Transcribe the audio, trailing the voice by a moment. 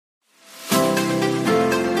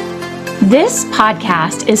This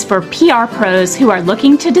podcast is for PR pros who are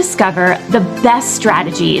looking to discover the best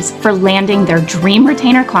strategies for landing their dream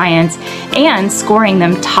retainer clients and scoring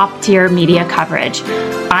them top-tier media coverage.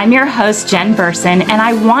 I'm your host, Jen Burson, and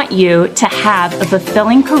I want you to have a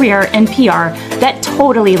fulfilling career in PR that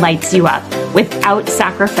totally lights you up without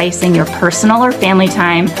sacrificing your personal or family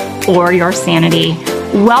time or your sanity.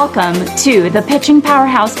 Welcome to the Pitching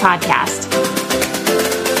Powerhouse Podcast.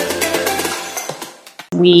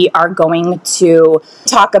 We are going to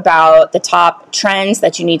talk about the top trends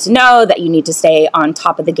that you need to know, that you need to stay on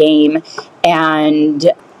top of the game.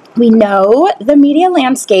 And we know the media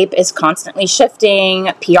landscape is constantly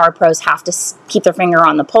shifting. PR pros have to keep their finger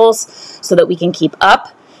on the pulse so that we can keep up.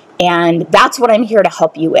 And that's what I'm here to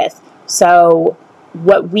help you with. So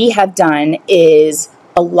what we have done is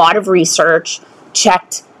a lot of research,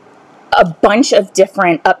 checked a bunch of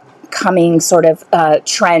different upcoming sort of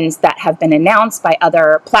trends that have been announced by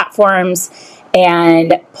other platforms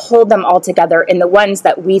and pulled them all together in the ones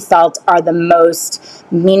that we felt are the most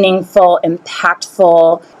meaningful,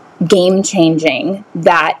 impactful, game-changing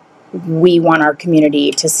that we want our community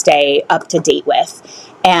to stay up to date with.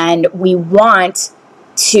 And we want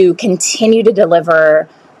to continue to deliver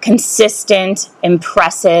consistent,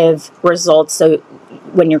 impressive results. So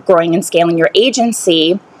when you're growing and scaling your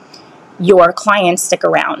agency, your clients stick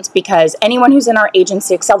around, because anyone who's in our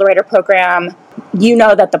Agency Accelerator program, you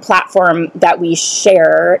know that the platform that we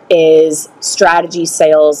share is strategy,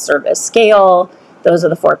 sales, service, scale. Those are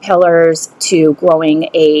the 4 pillars to growing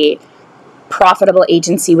a profitable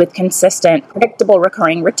agency with consistent, predictable,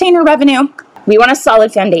 recurring retainer revenue. We want a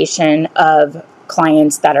solid foundation of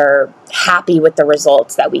clients that are happy with the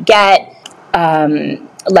results that we get,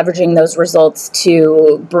 leveraging those results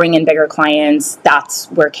to bring in bigger clients. That's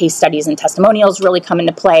where case studies and testimonials really come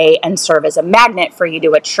into play and serve as a magnet for you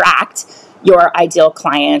to attract your ideal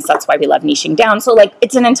clients. That's why we love niching down. So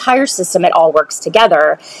it's an entire system. It all works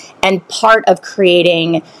together. And part of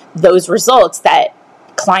creating those results that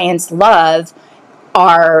clients love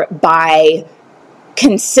are by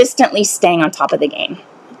consistently staying on top of the game.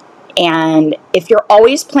 And if you're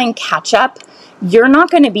always playing catch up, you're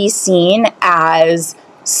not going to be seen as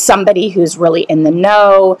somebody who's really in the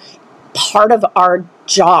know. Part of our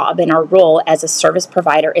job and our role as a service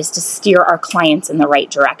provider is to steer our clients in the right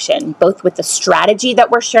direction, both with the strategy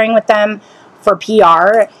that we're sharing with them for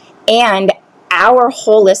PR and our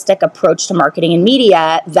holistic approach to marketing and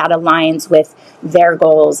media that aligns with their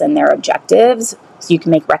goals and their objectives. So you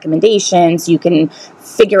can make recommendations, you can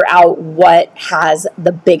figure out what has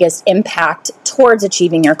the biggest impact towards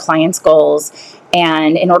achieving your clients' goals.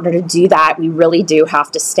 And in order to do that, we really do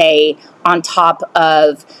have to stay on top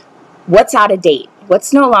of what's out of date,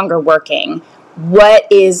 what's no longer working, what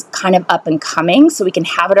is kind of up and coming, so we can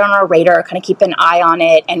have it on our radar, kind of keep an eye on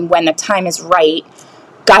it, and when the time is right,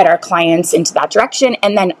 guide our clients into that direction.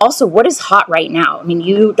 And then also, what is hot right now? I mean,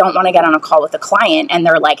 you don't want to get on a call with a client and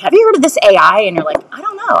they're like, have you heard of this AI? And you're like, I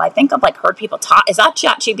don't know. I think I've heard people talk. Is that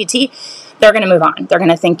ChatGPT? They're going to move on. They're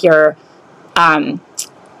going to think you're, I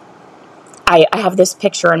have this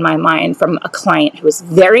picture in my mind from a client who was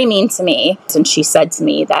very mean to me. And she said to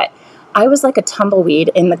me that I was like a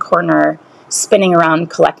tumbleweed in the corner spinning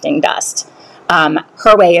around collecting dust.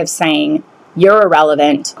 Her way of saying, you're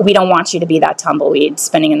irrelevant. We don't want you to be that tumbleweed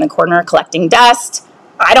spinning in the corner collecting dust.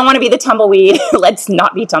 I don't want to be the tumbleweed. Let's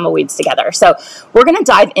not be tumbleweeds together. So we're going to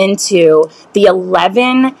dive into the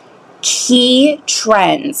 11 key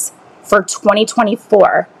trends for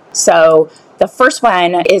 2024. So the first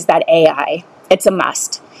one is that AI. It's a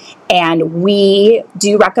must. And we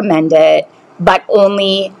do recommend it, but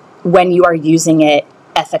only when you are using it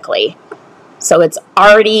ethically. So it's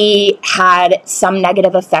already had some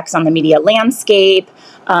negative effects on the media landscape.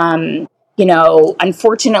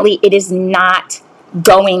 Unfortunately, it is not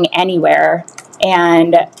going anywhere.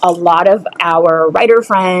 And a lot of our writer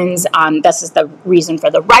friends, this is the reason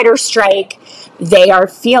for the writer strike, they are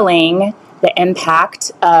feeling the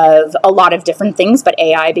impact of a lot of different things, but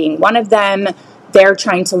AI being one of them. They're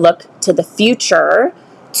trying to look to the future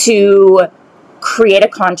to create a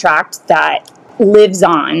contract that lives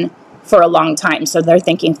on for a long time. So they're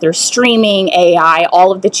thinking through streaming, AI,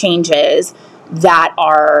 all of the changes that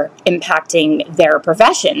are impacting their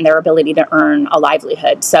profession, their ability to earn a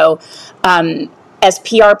livelihood. So as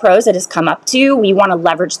PR pros, it has come up to, we want to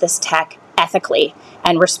leverage this tech ethically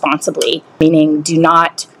and responsibly, meaning do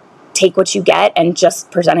not take what you get and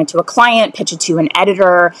just present it to a client, pitch it to an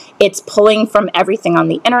editor. It's pulling from everything on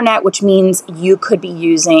the internet, which means you could be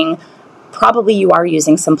using probably you are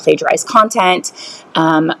using some plagiarized content.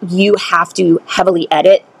 You have to heavily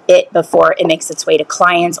edit it before it makes its way to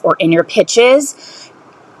clients or in your pitches.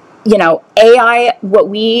 AI, what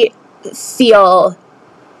we feel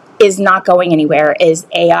is not going anywhere is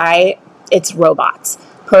AI. It's robots,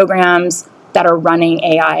 programs that are running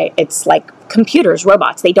AI. It's like computers,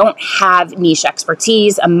 robots. They don't have niche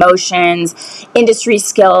expertise, emotions, industry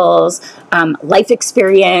skills, life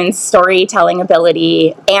experience, storytelling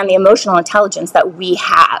ability, and the emotional intelligence that we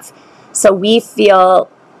have. So we feel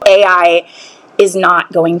AI is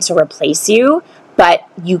not going to replace you, but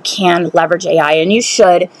you can leverage AI, and you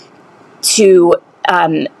should, to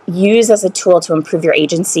use as a tool to improve your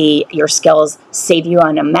agency, your skills, save you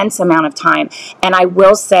an immense amount of time. And I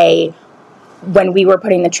will say, when we were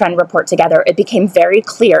putting the trend report together, it became very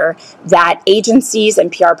clear that agencies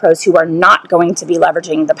and PR pros who are not going to be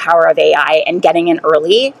leveraging the power of AI and getting in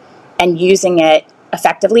early and using it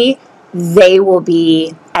effectively, they will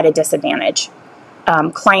be at a disadvantage.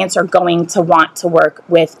 Clients are going to want to work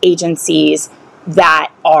with agencies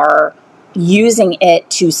that are using it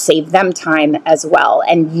to save them time as well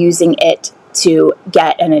and using it to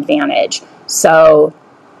get an advantage. So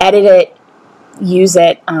edit it, use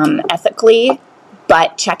it ethically,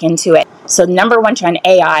 but check into it. So number one trend,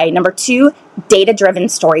 AI. Number two, data-driven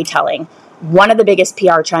storytelling. One of the biggest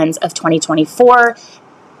PR trends of 2024.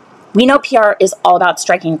 We know PR is all about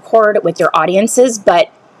striking a chord with your audiences,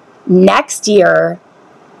 but next year,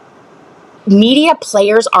 media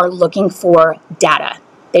players are looking for data.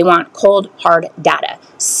 They want cold, hard data,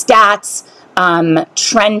 stats,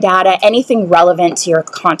 trend data, anything relevant to your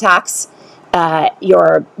contacts,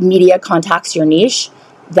 your media contacts, your niche.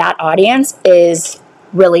 That audience is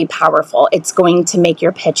really powerful. It's going to make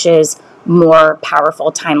your pitches more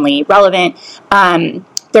powerful, timely, relevant.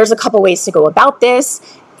 There's a couple ways to go about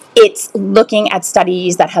this. It's looking at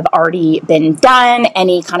studies that have already been done,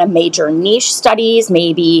 any kind of major niche studies.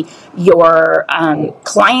 Maybe your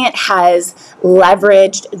client has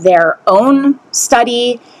leveraged their own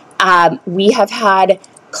study. We have had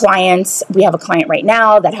clients, we have a client right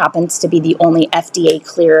now that happens to be the only FDA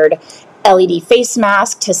cleared LED face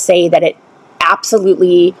mask to say that it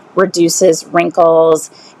absolutely reduces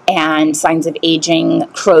wrinkles and signs of aging,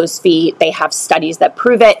 crow's feet. They have studies that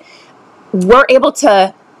prove it. We're able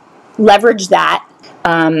to leverage that.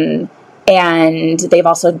 And they've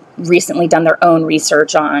also recently done their own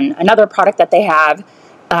research on another product that they have.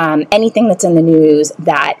 Anything that's in the news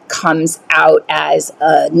that comes out as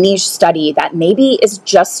a niche study that maybe is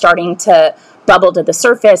just starting to bubble to the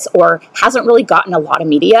surface or hasn't really gotten a lot of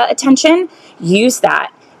media attention, use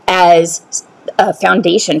that as a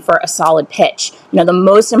foundation for a solid pitch. The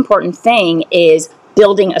most important thing is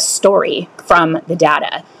building a story from the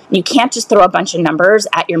data. You can't just throw a bunch of numbers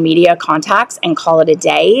at your media contacts and call it a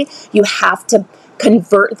day. You have to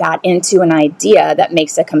convert that into an idea that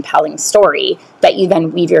makes a compelling story that you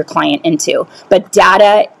then weave your client into. But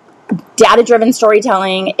data-driven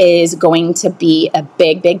storytelling is going to be a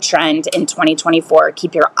big, big trend in 2024.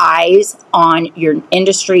 Keep your eyes on your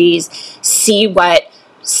industries, see what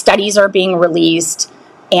studies are being released,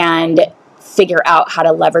 and figure out how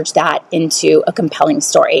to leverage that into a compelling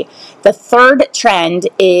story. The third trend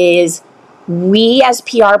is we as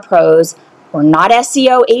PR pros, we're not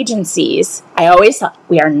SEO agencies. I always thought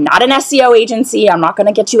we are not an SEO agency. I'm not going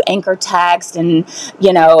to get you anchor text and,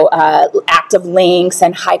 active links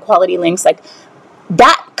and high quality links. Like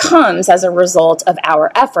that comes as a result of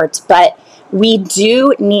our efforts, but we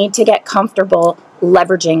do need to get comfortable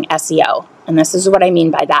leveraging SEO. And this is what I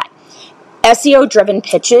mean by that. SEO-driven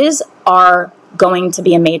pitches are going to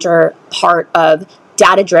be a major part of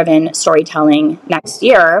data-driven storytelling next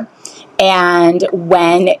year. And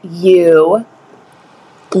when you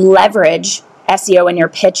leverage SEO in your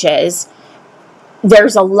pitches,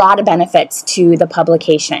 there's a lot of benefits to the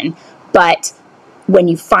publication. But when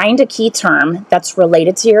you find a key term that's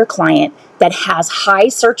related to your client that has high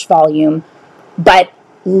search volume, but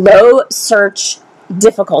low search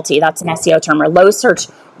difficulty, that's an SEO term, or low search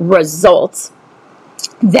results,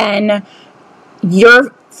 then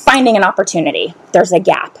you're finding an opportunity. There's a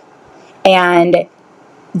gap. And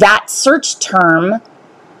that search term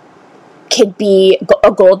could be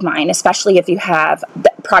a gold mine, especially if you have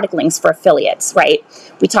product links for affiliates, right?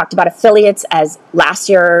 We talked about affiliates as last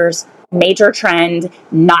year's major trend,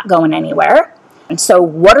 not going anywhere. And so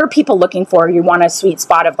what are people looking for? You want a sweet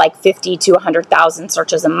spot of like 50 to 100,000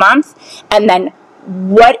 searches a month. And then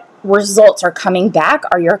what results are coming back?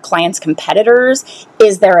 Are your clients' competitors?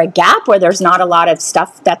 Is there a gap where there's not a lot of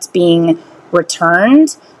stuff that's being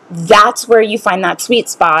returned? That's where you find that sweet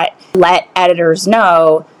spot. Let editors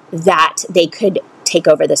know that they could take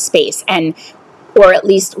over the space. And or at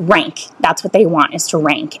least rank. That's what they want, is to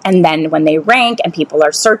rank. And then when they rank and people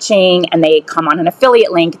are searching and they come on an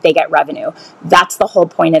affiliate link, they get revenue. That's the whole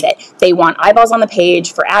point of it. They want eyeballs on the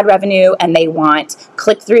page for ad revenue, and they want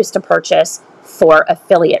click-throughs to purchase for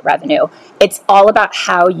affiliate revenue. It's all about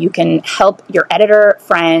how you can help your editor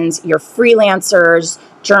friends, your freelancers,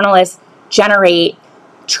 journalists generate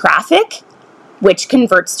traffic, which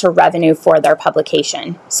converts to revenue for their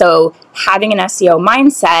publication. So having an SEO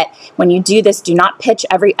mindset, when you do this, do not pitch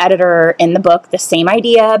every editor in the book the same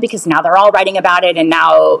idea, because now they're all writing about it and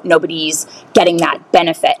now nobody's getting that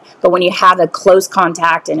benefit. But when you have a close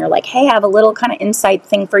contact and you're like, hey, I have a little kind of insight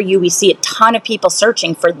thing for you. We see a ton of people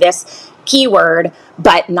searching for this keyword,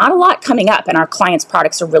 but not a lot coming up, and our clients'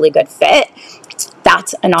 products are really good fit.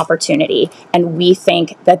 That's an opportunity. And we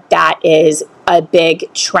think that that is a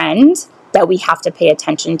big trend that we have to pay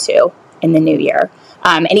attention to in the new year,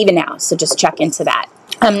 and even now. So just check into that.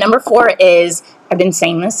 Number 4 is, I've been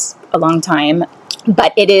saying this a long time,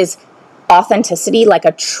 but it is authenticity, like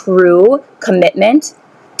a true commitment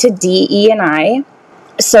to DE&I,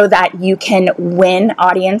 so that you can win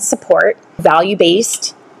audience support,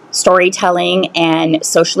 value-based storytelling, and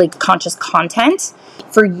socially conscious content.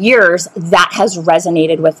 For years, that has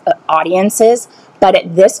resonated with audiences, but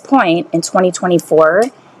at this point in 2024,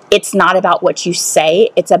 it's not about what you say,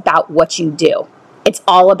 it's about what you do. It's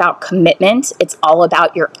all about commitment. It's all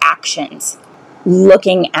about your actions.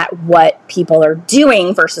 Looking at what people are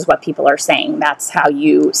doing versus what people are saying. That's how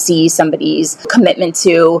you see somebody's commitment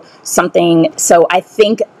to something. So I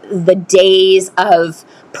think the days of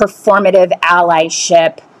performative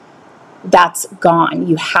allyship, that's gone.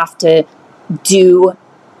 You have to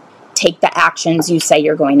take the actions you say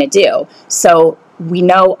you're going to do. So we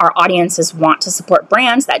know our audiences want to support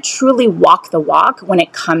brands that truly walk the walk when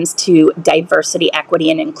it comes to diversity,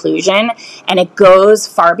 equity, and inclusion. And it goes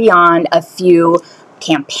far beyond a few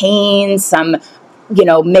campaigns, some,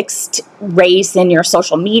 mixed race in your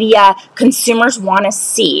social media. Consumers want to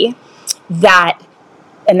see that,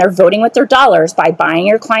 and they're voting with their dollars by buying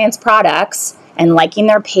your clients' products and liking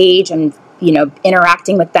their page and,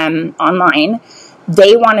 interacting with them online.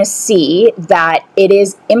 They want to see that it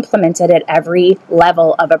is implemented at every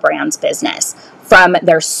level of a brand's business, from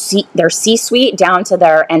their C-suite down to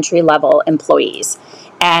their entry-level employees.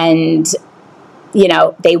 And,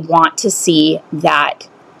 they want to see that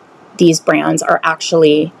these brands are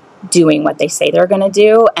actually doing what they say they're going to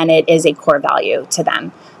do, and it is a core value to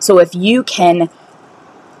them. So if you can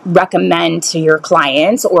recommend to your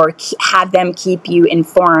clients or have them keep you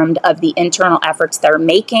informed of the internal efforts they're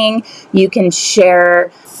making, you can share.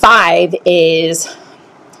 5 is,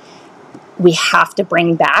 we have to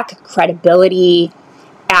bring back credibility,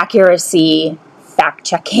 accuracy,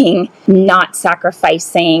 fact-checking, not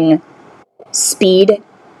sacrificing speed,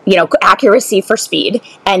 accuracy for speed,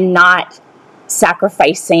 and not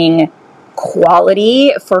sacrificing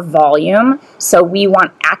quality for volume. So we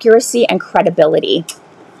want accuracy and credibility.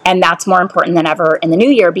 And that's more important than ever in the new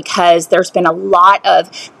year, because there's been a lot of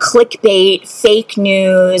clickbait, fake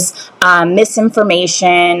news,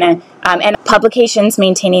 misinformation, and publications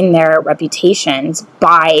maintaining their reputations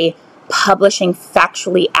by publishing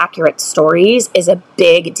factually accurate stories is a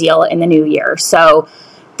big deal in the new year. So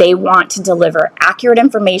they want to deliver accurate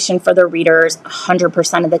information for their readers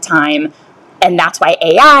 100% of the time. And that's why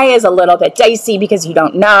AI is a little bit dicey, because you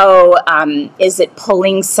don't know, is it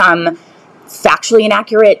pulling some factually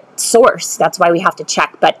inaccurate source? That's why we have to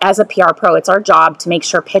check. But as a PR pro, it's our job to make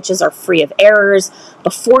sure pitches are free of errors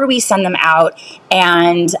before we send them out,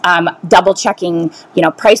 and double checking,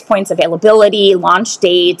 price points, availability, launch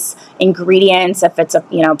dates, ingredients, if it's a,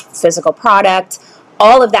 physical product,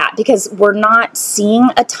 all of that, because we're not seeing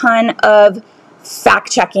a ton of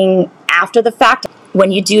fact checking after the fact.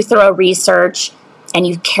 When you do thorough research and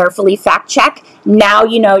you carefully fact check, now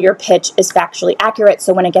your pitch is factually accurate.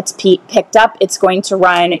 So when it gets picked up, it's going to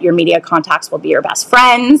run. Your media contacts will be your best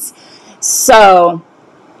friends. So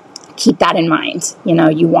keep that in mind.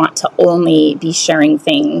 You want to only be sharing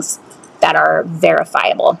things that are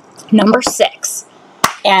verifiable. Number 6,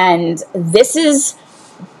 and this has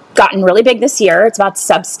gotten really big this year. It's about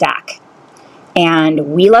Substack.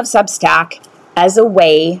 And we love Substack as a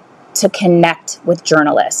way to connect with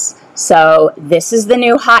journalists. So this is the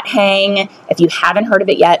new hot hang. If you haven't heard of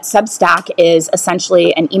it yet, Substack is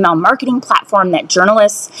essentially an email marketing platform that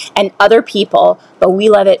journalists and other people, but we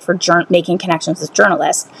love it for making connections with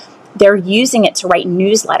journalists. They're using it to write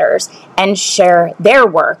newsletters and share their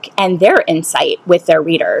work and their insight with their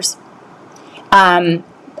readers.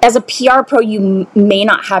 As a PR pro, you may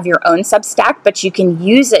not have your own Substack, but you can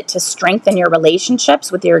use it to strengthen your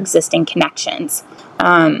relationships with your existing connections.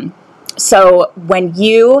 So when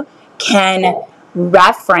you can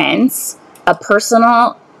reference a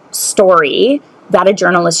personal story that a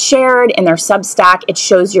journalist shared in their Substack, it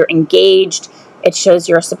shows you're engaged. It shows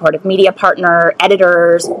you're a supportive media partner.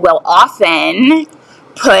 Editors will often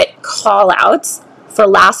put call outs for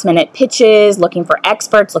last minute pitches, looking for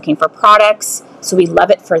experts, looking for products. So we love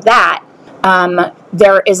it for that.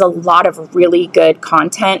 There is a lot of really good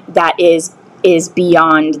content that is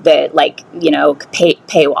beyond the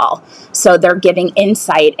paywall. So they're giving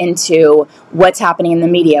insight into what's happening in the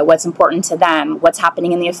media, what's important to them, what's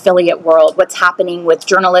happening in the affiliate world, what's happening with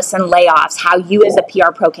journalists and layoffs, how you as a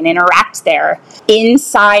PR pro can interact there.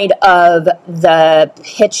 Inside of the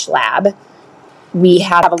Pitch Lab, we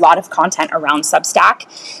have a lot of content around Substack.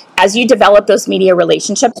 As you develop those media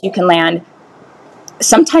relationships, you can land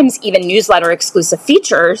sometimes even newsletter exclusive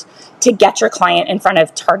features to get your client in front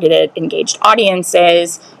of targeted, engaged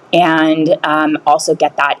audiences, and also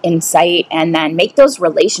get that insight and then make those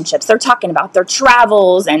relationships. They're talking about their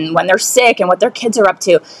travels and when they're sick and what their kids are up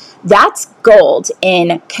to. That's gold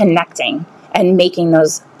in connecting and making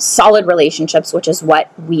those solid relationships, which is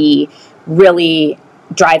what we really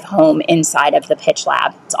drive home inside of the Pitch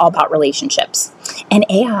Lab. It's all about relationships. And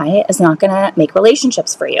AI is not going to make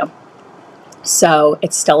relationships for you. So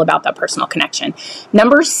it's still about that personal connection.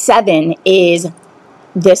 Number 7 is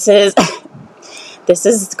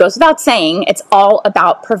goes without saying, it's all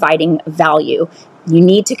about providing value. You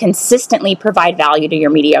need to consistently provide value to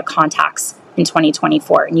your media contacts in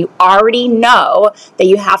 2024. And you already know that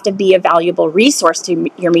you have to be a valuable resource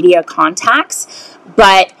to your media contacts,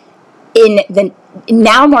 but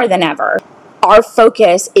now more than ever, our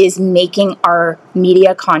focus is making our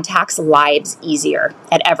media contacts' lives easier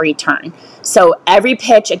at every turn. So every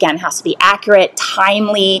pitch, again, has to be accurate,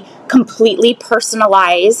 timely, completely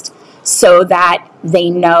personalized so that they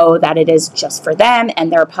know that it is just for them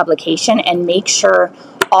and their publication, and make sure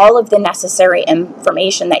all of the necessary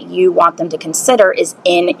information that you want them to consider is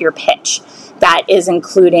in your pitch. That is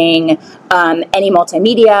including any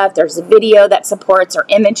multimedia, if there's a video that supports, or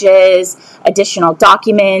images, additional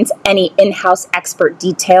documents, any in-house expert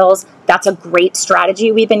details. That's a great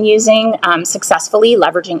strategy we've been using successfully,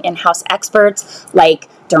 leveraging in-house experts like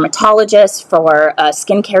dermatologists for a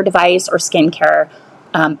skincare device or skincare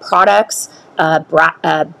products,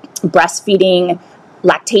 breastfeeding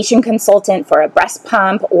lactation consultant for a breast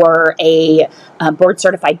pump, or a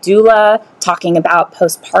board-certified doula talking about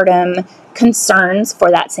postpartum concerns for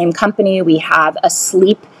that same company. We have a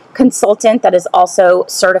sleep consultant that is also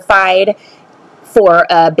certified for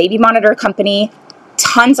a baby monitor company.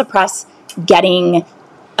 Tons of press getting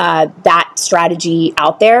that strategy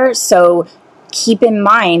out there. So keep in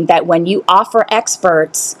mind that when you offer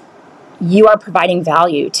experts, you are providing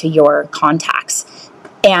value to your contacts.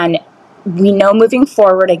 And we know moving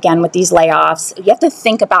forward, again, with these layoffs, you have to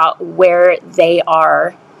think about where they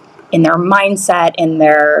are in their mindset, in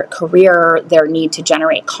their career, their need to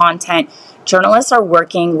generate content. Journalists are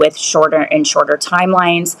working with shorter and shorter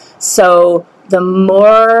timelines. So the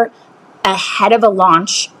more ahead of a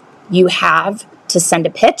launch you have to send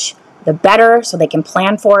a pitch, the better, so they can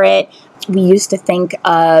plan for it. We used to think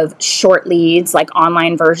of short leads, like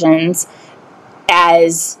online versions,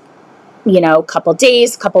 as couple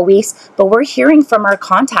days, couple weeks, but we're hearing from our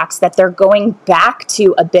contacts that they're going back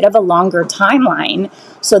to a bit of a longer timeline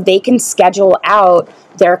so they can schedule out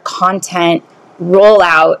their content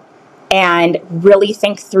rollout and really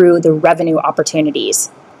think through the revenue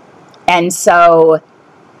opportunities. And so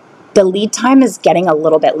the lead time is getting a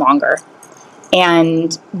little bit longer,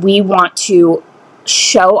 and we want to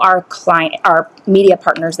show our media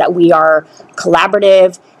partners that we are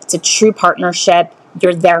collaborative. It's a true partnership.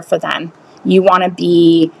 You're there for them. You want to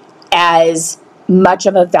be as much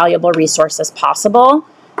of a valuable resource as possible.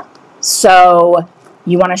 So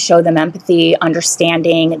you want to show them empathy,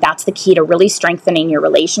 understanding. That's the key to really strengthening your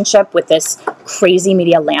relationship with this crazy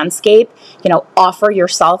media landscape. Offer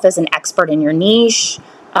yourself as an expert in your niche.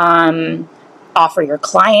 Offer your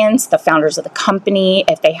clients, the founders of the company,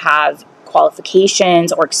 if they have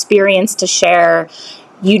qualifications or experience to share.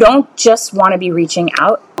 You don't just want to be reaching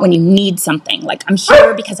out when you need something, like, I'm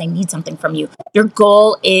here because I need something from you. Your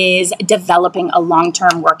goal is developing a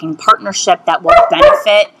long-term working partnership that will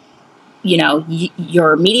benefit,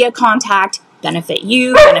 your media contact, benefit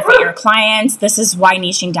you, benefit your clients. This is why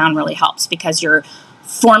niching down really helps, because you're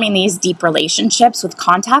forming these deep relationships with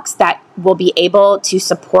contacts that will be able to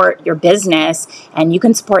support your business, and you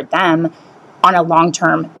can support them on a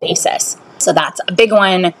long-term basis. So that's a big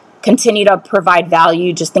one. Continue to provide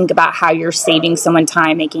value. Just think about how you're saving someone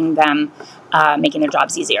time, making their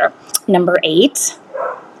jobs easier. Number 8,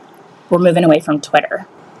 we're moving away from Twitter.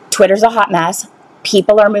 Twitter's a hot mess.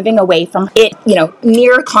 People are moving away from it,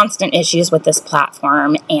 near constant issues with this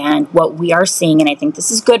platform. And what we are seeing, and I think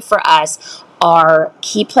this is good for us, are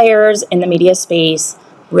key players in the media space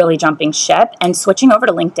really jumping ship and switching over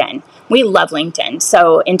to LinkedIn. We love LinkedIn.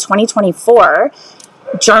 So in 2024,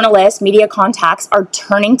 journalists, media contacts are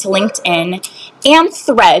turning to LinkedIn and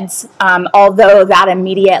Threads, although that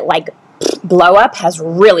immediate blow up has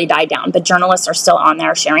really died down. But journalists are still on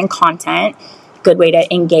there sharing content. Good way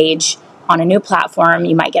to engage on a new platform.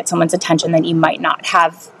 You might get someone's attention that you might not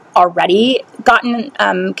have already gotten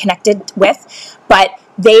connected with, but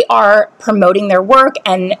they are promoting their work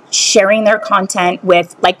and sharing their content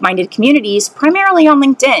with like-minded communities, primarily on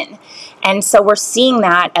LinkedIn. And so we're seeing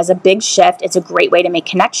that as a big shift. It's a great way to make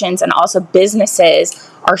connections, and also businesses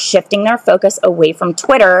are shifting their focus away from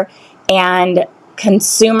Twitter, and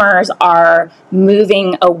consumers are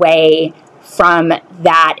moving away from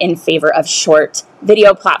that in favor of short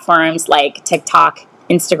video platforms like TikTok,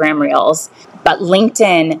 Instagram Reels. But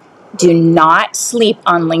LinkedIn, do not sleep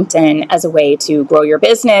on LinkedIn as a way to grow your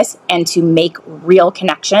business and to make real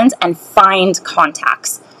connections and find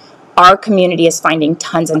contacts. Our community is finding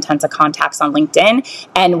tons and tons of contacts on LinkedIn.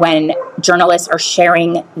 And when journalists are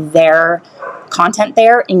sharing their content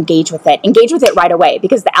there, engage with it. Engage with it right away,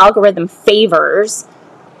 because the algorithm favors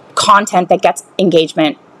content that gets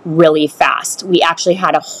engagement really fast. We actually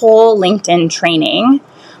had a whole LinkedIn training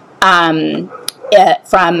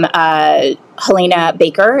from Helena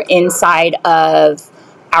Baker inside of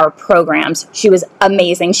our programs. She was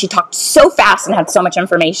amazing. She talked so fast and had so much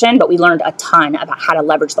information, but we learned a ton about how to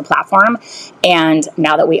leverage the platform. And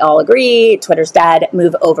now that we all agree Twitter's dead,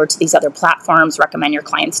 move over to these other platforms, recommend your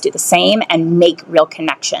clients do the same, and make real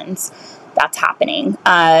connections. That's happening.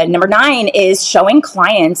 Number 9 is showing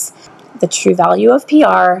clients the true value of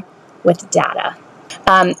PR with data.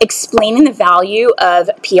 Explaining the value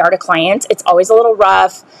of PR to clients, it's always a little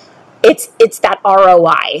rough. It's that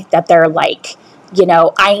ROI that they're like,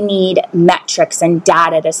 I need metrics and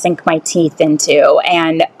data to sink my teeth into.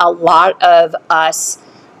 And a lot of us,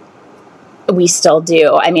 we still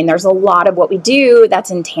do. I mean, there's a lot of what we do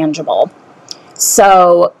that's intangible.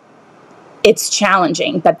 So it's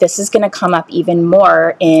challenging, but this is going to come up even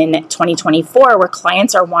more in 2024, where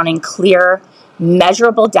clients are wanting clear,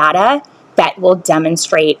 measurable data that will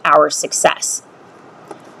demonstrate our success.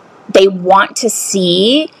 They want to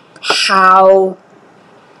see how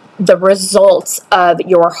the results of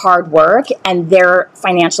your hard work and their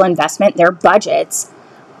financial investment, their budgets,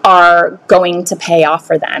 are going to pay off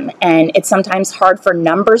for them. And it's sometimes hard for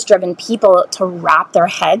numbers-driven people to wrap their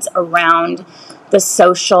heads around the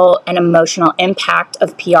social and emotional impact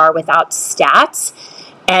of PR without stats.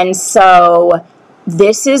 And so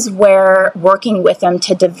this is where working with them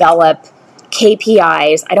to develop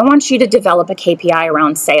KPIs. I don't want you to develop a KPI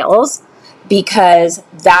around sales, because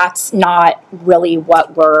that's not really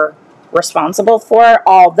what we're responsible for.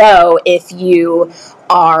 Although if you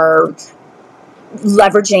are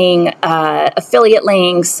leveraging affiliate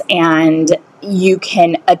links and you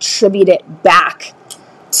can attribute it back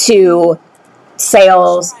to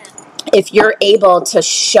sales, if you're able to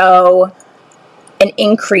show an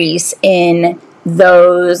increase in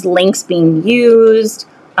those links being used,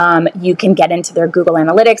 you can get into their Google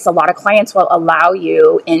Analytics. A lot of clients will allow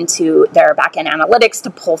you into their backend analytics to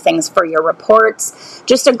pull things for your reports.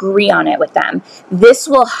 Just agree on it with them. This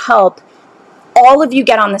will help all of you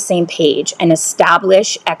get on the same page and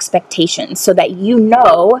establish expectations so that you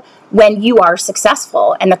know when you are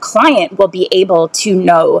successful, and the client will be able to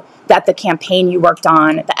know that the campaign you worked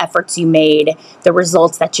on, the efforts you made, the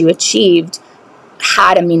results that you achieved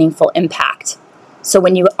had a meaningful impact. So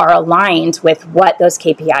when you are aligned with what those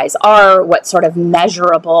KPIs are, what sort of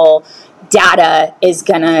measurable data is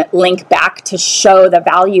going to link back to show the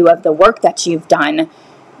value of the work that you've done,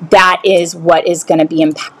 that is what is going to be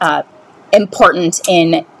important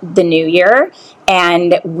in the new year.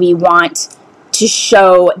 And we want to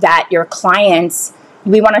show that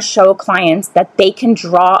we want to show clients that they can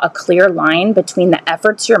draw a clear line between the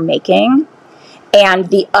efforts you're making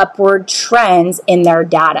and the upward trends in their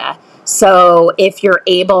data. So if you're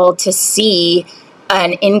able to see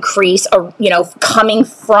an increase, coming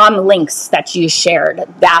from links that you shared,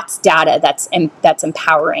 that's data that's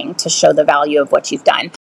empowering to show the value of what you've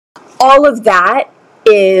done. All of that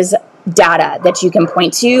is data that you can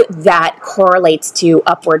point to that correlates to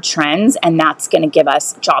upward trends, and that's going to give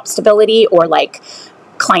us job stability or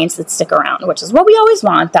clients that stick around, which is what we always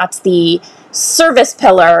want. That's the service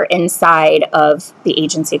pillar inside of the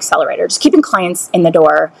Agency Accelerator, just keeping clients in the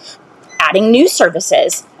door. adding new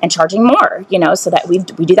services and charging more, so that we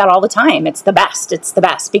do that all the time. It's the best. It's the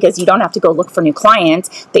best because you don't have to go look for new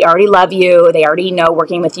clients. They already love you. They already know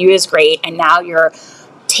working with you is great. And now you're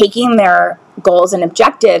taking their goals and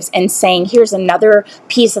objectives and saying, here's another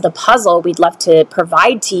piece of the puzzle we'd love to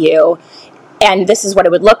provide to you. And this is what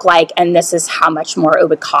it would look like. And this is how much more it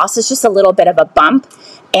would cost. It's just a little bit of a bump.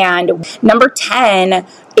 And number 10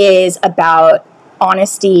 is about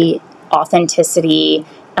honesty, authenticity.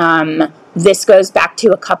 This goes back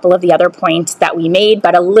to a couple of the other points that we made,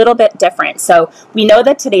 but a little bit different. So we know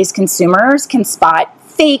that today's consumers can spot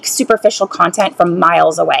fake, superficial content from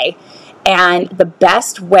miles away. And the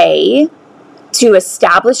best way to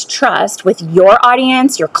establish trust with your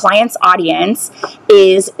audience, your client's audience,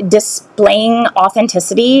 is displaying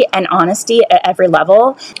authenticity and honesty at every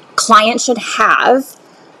level. Clients should have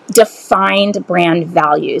defined brand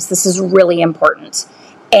values. This is really important.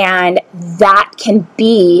 And that can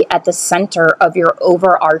be at the center of your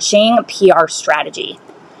overarching PR strategy.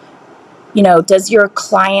 Does your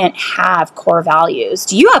client have core values?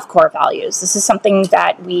 Do you have core values? This is something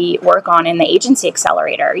that we work on in the Agency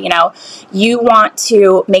Accelerator. You want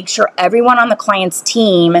to make sure everyone on the client's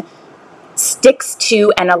team sticks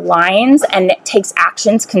to and aligns and takes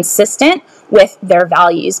actions consistent with their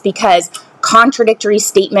values, because contradictory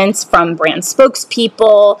statements from brand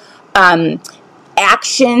spokespeople,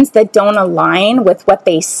 actions that don't align with what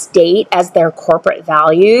they state as their corporate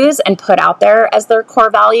values and put out there as their core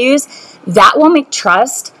values, that will make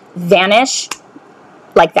trust vanish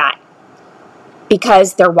like that,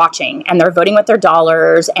 because they're watching and they're voting with their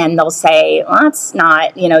dollars, and they'll say, well, it's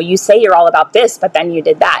not, you say you're all about this, but then you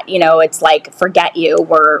did that. It's like, forget you,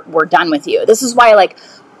 we're done with you. This is why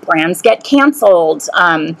brands get canceled.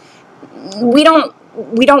 We don't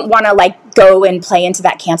want to go and play into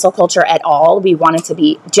that cancel culture at all. We want it to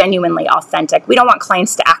be genuinely authentic. We don't want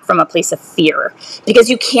clients to act from a place of fear, because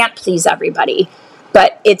you can't please everybody,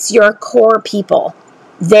 but it's your core people,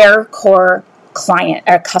 their core client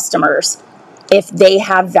or customers. If they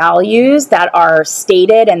have values that are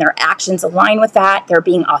stated and their actions align with that, they're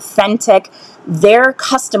being authentic, their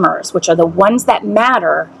customers, which are the ones that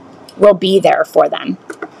matter, will be there for them.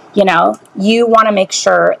 You want to make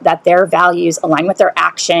sure that their values align with their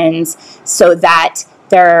actions so that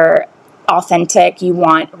they're authentic. You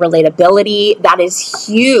want relatability. That is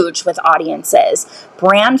huge with audiences.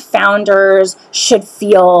 Brand founders should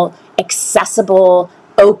feel accessible,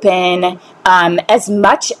 open, as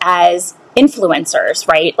much as influencers,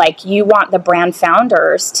 right? You want the brand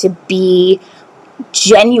founders to be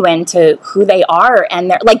genuine to who they are.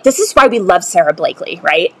 And they're this is why we love Sara Blakely,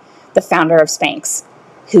 right? The founder of Spanx,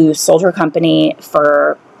 who sold her company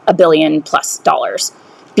for $1 billion+.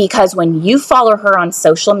 Because when you follow her on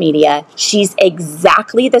social media, she's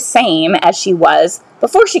exactly the same as she was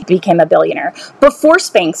before she became a billionaire, before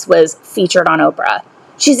Spanx was featured on Oprah.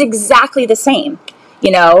 She's exactly the same.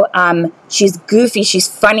 She's goofy, she's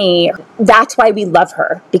funny. That's why we love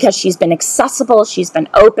her, because she's been accessible, she's been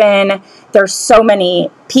open. There's so many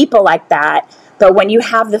people like that. But when you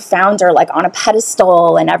have the founder on a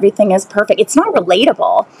pedestal and everything is perfect, it's not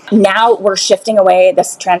relatable. Now we're shifting away.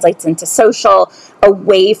 This translates into social,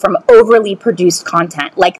 away from overly produced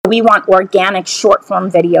content. We want organic short form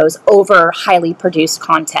videos over highly produced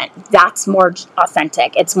content. That's more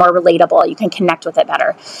authentic. It's more relatable. You can connect with it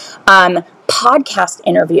better. Podcast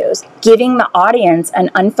interviews, giving the audience an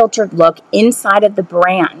unfiltered look inside of the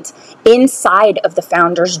brand, inside of the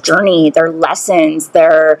founder's journey, their lessons,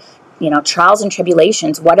 their trials and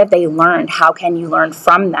tribulations. What have they learned? How can you learn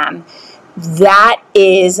from them? That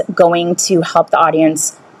is going to help the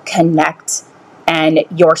audience connect, and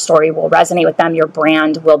your story will resonate with them. Your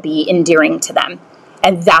brand will be endearing to them.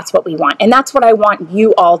 And that's what we want. And that's what I want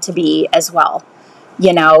you all to be as well.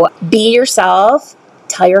 Be yourself.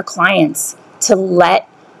 Tell your clients to let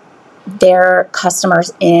their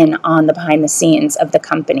customers in on the behind the scenes of the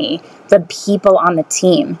company, the people on the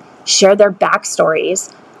team. Share their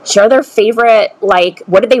backstories. Share their favorite,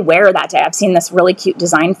 what did they wear that day? I've seen this really cute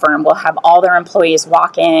design firm will have all their employees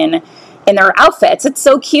walk in their outfits. It's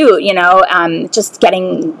so cute, just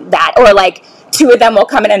getting that. Or two of them will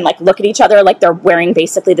come in and look at each other they're wearing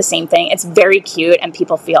basically the same thing. It's very cute, and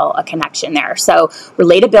people feel a connection there. So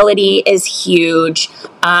relatability is huge.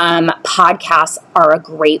 Podcasts are a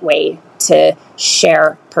great way to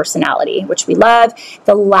share personality, which we love.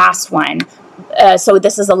 The last one. So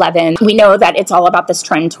this is 11. We know that it's all about this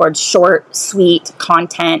trend towards short, sweet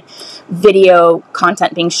content, video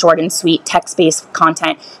content being short and sweet, text-based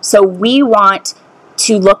content. So we want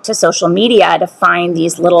to look to social media to find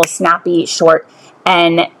these little snappy, short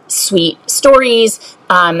and sweet stories,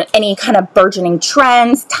 any kind of burgeoning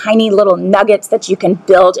trends, tiny little nuggets that you can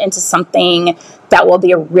build into something that will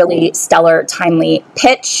be a really stellar, timely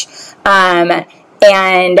pitch.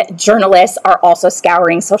 And journalists are also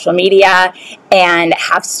scouring social media and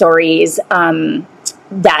have stories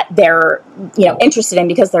that they're interested in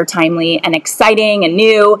because they're timely and exciting and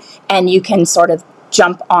new, and you can sort of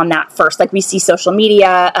jump on that first. Like we see social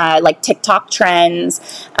media, like TikTok trends,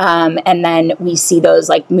 and then we see those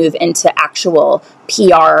like move into actual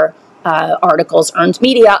PR articles, earned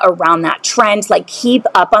media around that trend. Like keep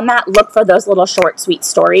up on that. Look for those little short, sweet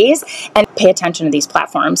stories and pay attention to these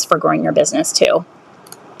platforms for growing your business too.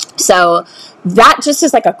 So that just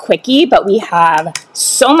is like a quickie, but we have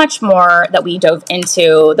so much more that we dove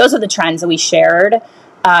into. Those are the trends that we shared.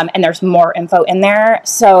 And there's more info in there.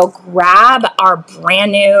 So grab our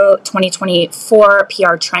brand new 2024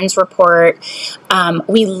 PR Trends Report.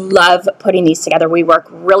 We love putting these together. We work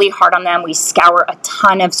really hard on them. We scour a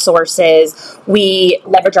ton of sources. We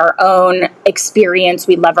leverage our own experience.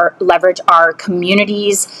 We leverage our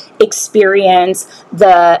community's experience,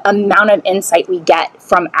 the amount of insight we get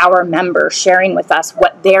from our members sharing with us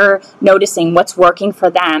what they're noticing, what's working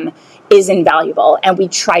for them is invaluable. And we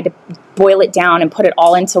try to boil it down and put it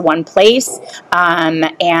all into one place.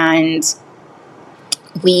 And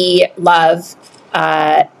we love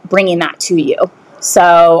bringing that to you.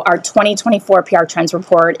 So our 2024 PR Trends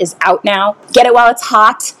Report is out now. Get it while it's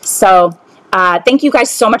hot. So thank you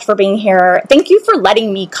guys so much for being here. Thank you for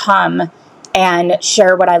letting me come and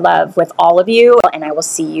share what I love with all of you. And I will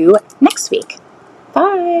see you next week.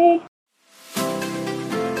 Bye.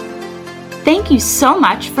 Thank you so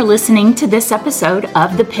much for listening to this episode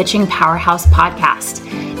of the Pitching Powerhouse podcast.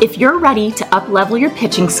 If you're ready to up-level your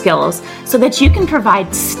pitching skills so that you can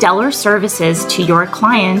provide stellar services to your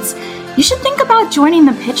clients, you should think about joining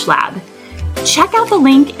the Pitch Lab. Check out the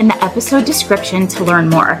link in the episode description to learn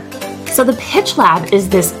more. So the Pitch Lab is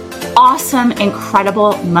this awesome,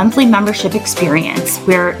 incredible monthly membership experience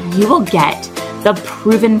where you will get the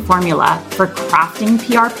proven formula for crafting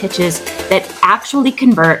PR pitches that actually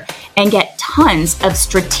convert and get tons of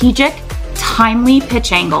strategic, timely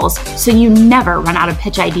pitch angles so you never run out of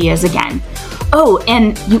pitch ideas again. Oh,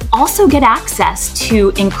 and you also get access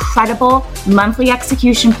to incredible monthly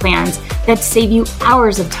execution plans that save you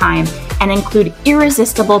hours of time and include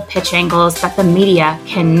irresistible pitch angles that the media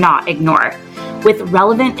cannot ignore. With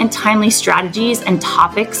relevant and timely strategies and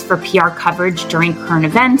topics for PR coverage during current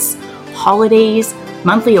events, holidays,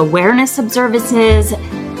 monthly awareness observances,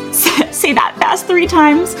 say that fast 3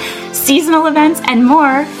 times, seasonal events, and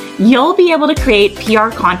more, you'll be able to create PR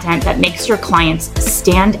content that makes your clients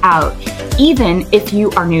stand out, even if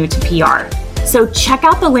you are new to PR. So check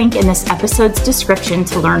out the link in this episode's description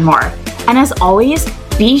to learn more. And as always,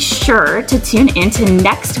 be sure to tune into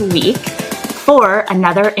next week for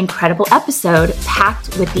another incredible episode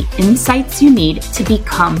packed with the insights you need to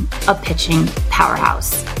become a pitching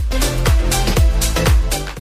powerhouse.